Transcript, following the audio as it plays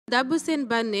dàbb seen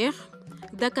bànneex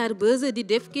Dakar Buzz di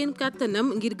def kenn kàttanam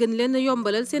ngir gën leen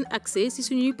yombalal seen accès ci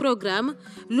suñuy programme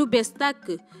lu bees tàkk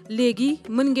léegi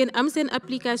mën ngeen am seen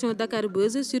application Dakar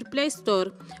Buzz sur Play Store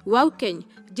waaw keñ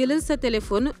jëlal sa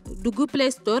téléphone dugg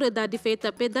Play Store daal di fay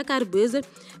tapé Dakar Buzz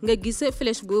nga gis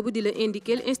flèche boobu di la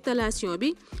indiquer installation bi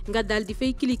nga daal di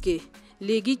fay cliquer.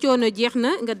 léegi coono jeex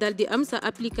na nga dal di am sa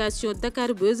application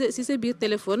Dakar Buzz ci sa biir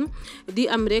téléphone di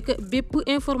am rekk bépp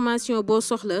information boo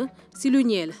soxla ci lu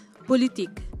ñeel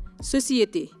politique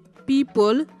société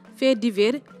people faits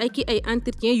divers ak ay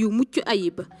entretien yu mucc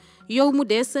ayib yow mu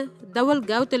des dawal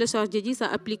gaaw téléchargé ji sa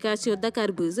application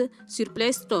Dakar Buzz sur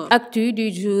Play Store. Actu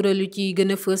du jour lu ci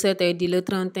gën a fës tey di le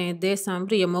 31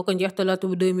 décembre yemoo ko njeextalatu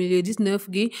 2019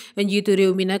 gi njiitu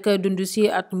réew mi nag dund si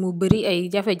at mu bëri ay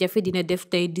jafe-jafe dina def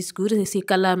tey discours si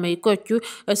kàllaamay kocc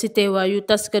si teewaayu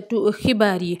taskatu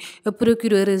xibaar yi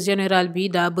procureur général bi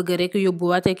daa bëgg rek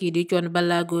yóbbuwaat kii di Thione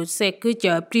Seck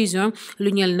ca prison lu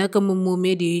ñel nag moom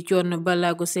moomee di Thione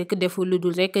Seck defu lu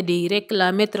dul rek di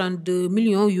réclamer 32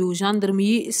 millions yu gendarme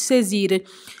yi saisir.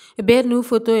 benn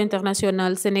photo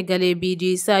international sénégalais bi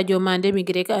di Sadio Mandé mi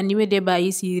ngi rek animé débat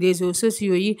yi ci réseaux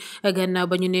sociaux yi gannaaw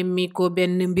ba ñu nemmi ko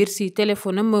benn mbir ci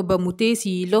téléphone am ba mu tee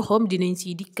ci loxoom dinañ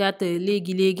ci dikkaat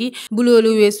léegi bu loolu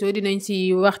weesoo dinañ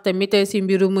ci wax tamit ci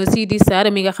mbirum Sidi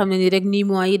Sarr mi nga xam ne ni rek ni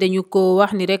mois yi dañu ko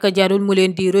wax ni rek jarul mu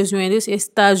leen di rejoindre ci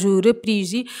stage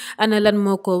reprise yi ana lan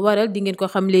moo ko waral di ngeen ko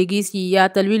xam léegi ci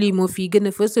yaatal wi lii moo fi gën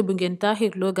a fës bu ngeen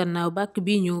taaxirloo gannaaw bàkk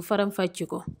bi ñu faram fàcc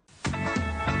ko.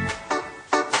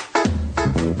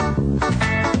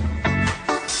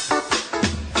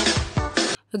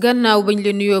 gannaaw bañ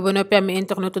leen nuyoo ba noppi am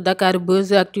internetu Dakar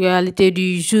Buzz actualité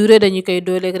du jour dañu koy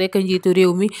dooleeg rek njiitu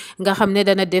réew mi nga xam ne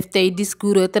dana def tey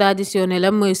discours traditionnel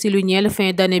am si lu ñeel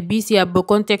fin d'année bi si ab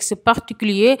contexte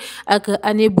particulier ak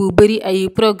année bu bëri ay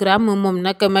programme moom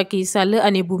nag Macky Sall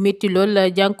année bu métti lool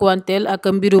jànkuwanteel ak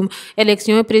mbirum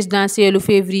élection présidentielle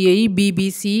février yi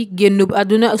BBC génnub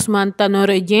àdduna Ousmane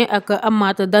Tanor Dieng ak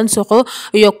Amath Dansokho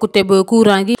yokkute ba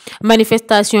courant gi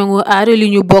manifestation aar li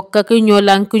ñu bokk ak ñoo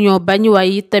lànk ñoo bañ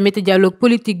waaye tamit dialogue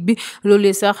politique bi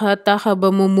loolu sax tax ba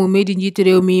moom moomee di njiitu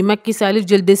réew mi Macky Sall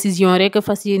jël décision rek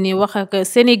fas yéene wax ak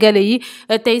sénégalais yi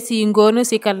tey si ngoon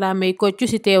si kàllaamay kocc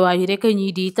si teewaayu rek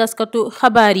ñii di taskatu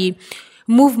xabaar yi.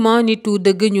 mouvement nitu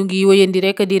dëgg ñu ngi wéyandi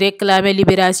rek di réclamer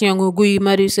libération Guy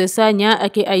Marius Sagna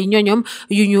ak ay ñoñom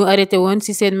yu ñu arrêté woon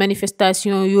ci seen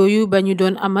manifestation yooyu ba ñu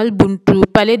doon amal buntu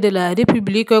palais de la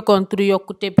république contre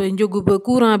yokkute njëgu ba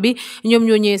courant bi ñoom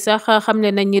ñooñee sax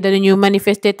xamle nañ ni danañu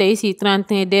manifester tey ci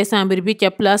 31 décembre bi ca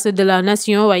place de la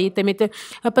nation waaye tamit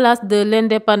place de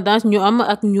l'indépendance ñu am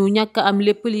ak ñu ñàkk am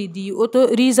lépp li di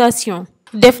autorisation.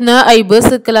 def na ay bés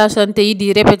clashante yi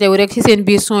di répété wu rek ci seen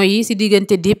biir son yi ci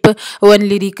diggante Dip One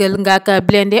Lyrical Ngaaka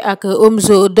Blindé ak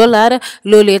Omzo Dollar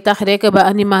loolee tax rek ba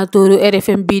animateur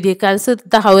RFM bii di Kals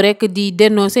taxaw rek di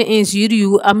dénoncer injure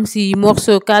yu am ci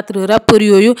morceau 4 rappeurs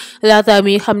yooyu laata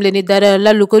mi xamle ni dara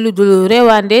lalu ko lu dul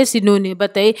rewaande ci noonu ba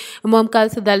tey moom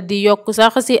Kals dal di yokk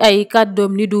sax ci ay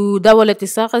kàddoom ni du dawalati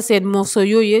sax seen morceau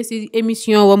yooyu ci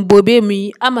émission wam boobee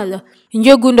muy amal.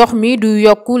 njëgu ndox mi du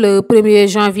yokku le 1er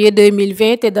janvier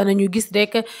 2020 te danañu gis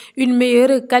rek une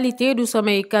meilleure qualité du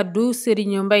samay kaddu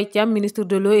Serigne Mbaye Thiam ministre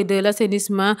de l'eau et de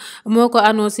l'assainissement moo ko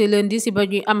annoncé lundi si ba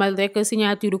ñuy amal rek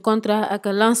signature contrat ak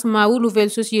lancement wu nouvelle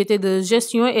société de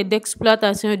gestion et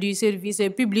d'exploitation du service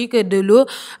public de l'eau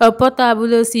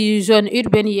potable si zone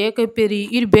urbaine yeeg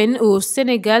périurbaine au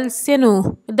Sénégal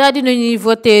Seno. daal dinañuy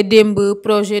voté démb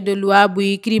projet de loi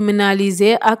buy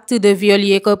criminaliser acte de viol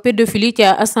yeeg pédophilie ci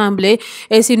assemblée.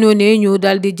 et si noonu ñu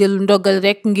daal di jël ndogal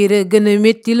rek ngir gën a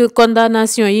méttil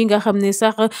condamnation yi nga xam ne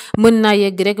sax mën naa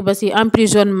yegg rek ba si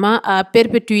emprisonnement à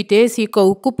perpétuité si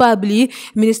kaw coupable yi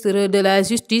ministre de la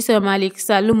justice Malick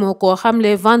Sall moo ko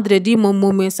xamle vendredi moom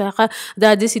moomee sax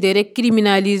daa décidé rek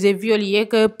criminaliser viol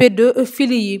yeeg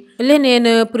pédophilie yi. leneen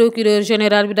procureur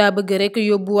général bi daa bëgg rek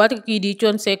yóbbuwaat kii di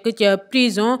Thione Seck ca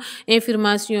prison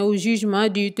information au jugement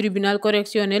du tribunal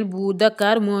correctionnel bu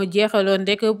Dakar moo jeexaloon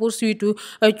rek poursuite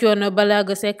Thione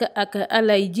Seck ak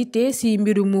Alay Jité si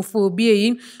mbirum faux billets yi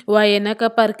waaye nag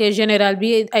parquet général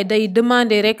bi day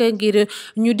demander rek ngir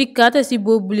ñu dikkaat si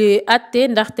boobule atte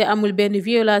ndaxte amul benn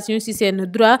violation si seen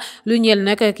droit lu ñeel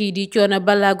nag kii di Thione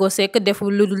Seck def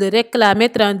lu dul réclamer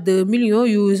 32 millions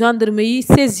yu gendarme yi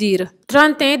saisir.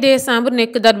 31 décembre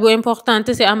nekk date bu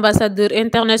importante ci ambassadeur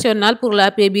international pour la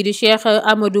paix bi di Cheikh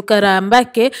Amadou Kara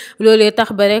Mbacké loolee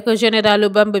tax ba rek général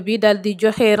Bamba bi dal di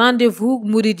joxe rendez-vous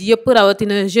murid yëpp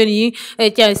rawatina jeunes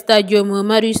yi ca stadium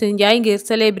Marius Ndiaye ngir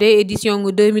célébrer édition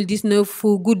 2019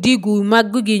 fu guddi gu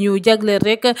màgg gi ñu jagleel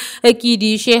rek kii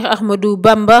di Cheikh Ahmadou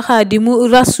Bamba Xaadimu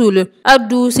Rasul.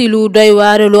 addu ci lu doy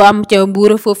waar lu am ca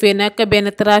Mbuur foofee nag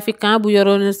benn trafiquant bu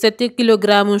yoroon 7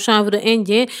 kilogrammes chanvre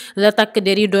indien la takk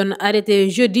der yi doon arrêté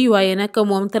jeudi waaye nag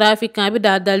moom trafiquant bi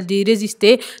dal di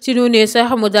résister si noonee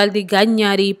sax mu dal di gaañ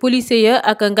ñaari policier ya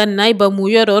ak ngannaay ba mu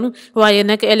yoroon waaye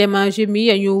nag élément GMI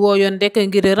ya ñu wooyoon rek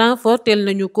ngir renfort tel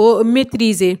nañu ko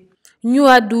maîtriser. ñu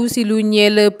àddu si lu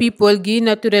ñeel people gi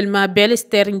naturellement Belle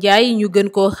Esther Ndiaye ñu gën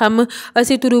koo xam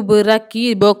si turu bu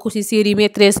Racky bokk si série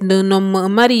maîtresse d'un homme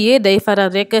marié day faral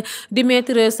rek di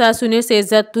mettre saa su ne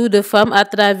ses atouts de femme à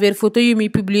travers photo yu muy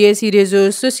publier si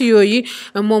réseaux sociaux yi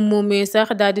moom moomee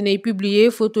sax daal dinay publier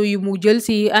photo yu mu jël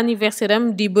si anniversaire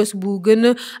am di bés bu gën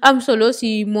a am solo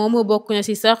si moom bokk na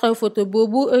si sax photo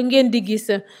boobu ngeen di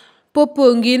gis.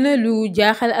 Popenguine lu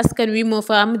jaaxal askan wi moo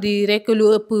fa am di rek lu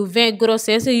ëpp 20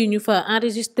 grossesse yu ñu fa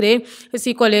enregistré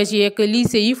ci collège yeeg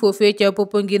lycée yi foofee ca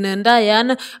Popenguine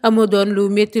Ndayane amu doon lu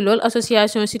métti lool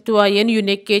association citoyenne yu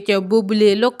nekkee ca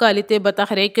boobule localité ba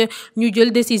tax rek ñu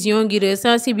jël décision ngir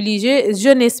sensibiliser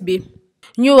jeunesse bi.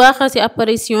 ñu wax ci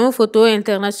apparition photo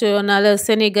international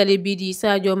sénégalais bi di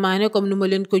Sadio Mané comme nu ma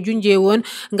leen ko junjee woon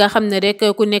nga xam ne rek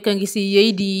ku nekk ngi ci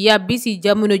yëy di yàbbi ci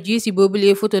jamono ji ci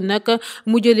boobule photo nag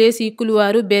mu jëlee ci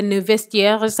couloiru benn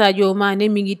vestiaire Sadio Mané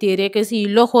mi ngi tee rek ci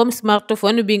loxoom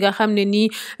smartphone bi nga xam ne nii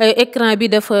écran bi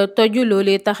dafa toj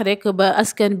loolee tax rek ba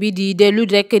askan bi di dellu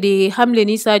rek di xamle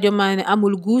ni Sadio Mané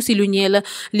amul gu ci lu ñeel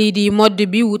lii di mode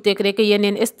bi wuuteeg rek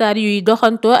yeneen star yuy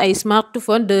doxantoo ay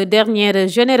smartphone de dernière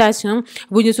génération.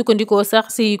 bu ñu sukkandikoo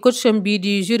sax ci coacham bi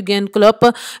di Jurgen Klopp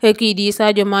kii di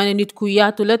Sadio Mané nit ku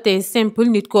yaatu la te simple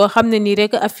nit koo xam ne ni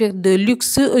rek affaire de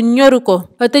luxe ñoru ko.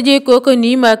 tëjee ko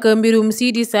nii maak mbirum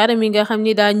Sidi Sarr mi nga xam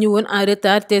ni daa ñëwoon en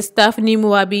retard te staff ni mu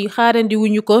waa bi xaarandi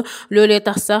wuñu ko loolee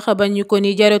tax sax ba ñu ko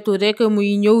ni jaratu rek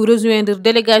muy ñëw rejoindre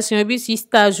délégation bi ci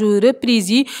stage reprise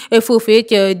yi foofee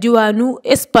ca diwaanu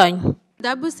Espagne.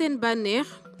 dàbb seen bànneex.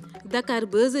 Dakar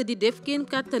Buzz di def kenn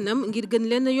kàttanam ngir gën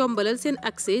leen yombalal seen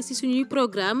accès ci suñuy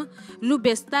programme lu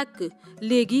bees tàkk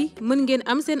léegi mën ngeen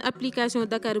am seen application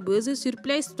Dakar Buzz sur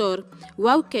Play Store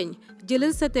waaw keñ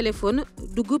jëlal sa téléphone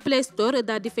dugg Play Store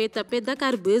daal di fay tapé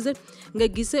Dakar Buzz nga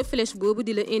gis flèche boobu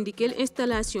di la indiquer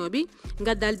installation bi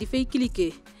nga daal di fay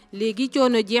cliquer léegi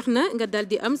coono jeex na nga dal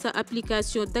di am sa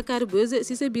application Dakar Buzz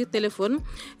ci sa biir téléphone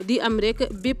di am rek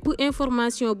bépp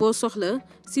information boo soxla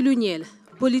ci lu ñeel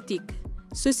politique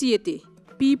société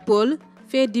people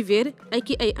fait divers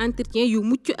ak ay entretien yu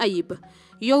mucc ayib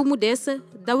yow mu des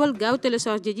dawal gaaw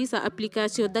télécharger ji sa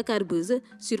application Dakar Buzz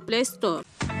sur Play Store.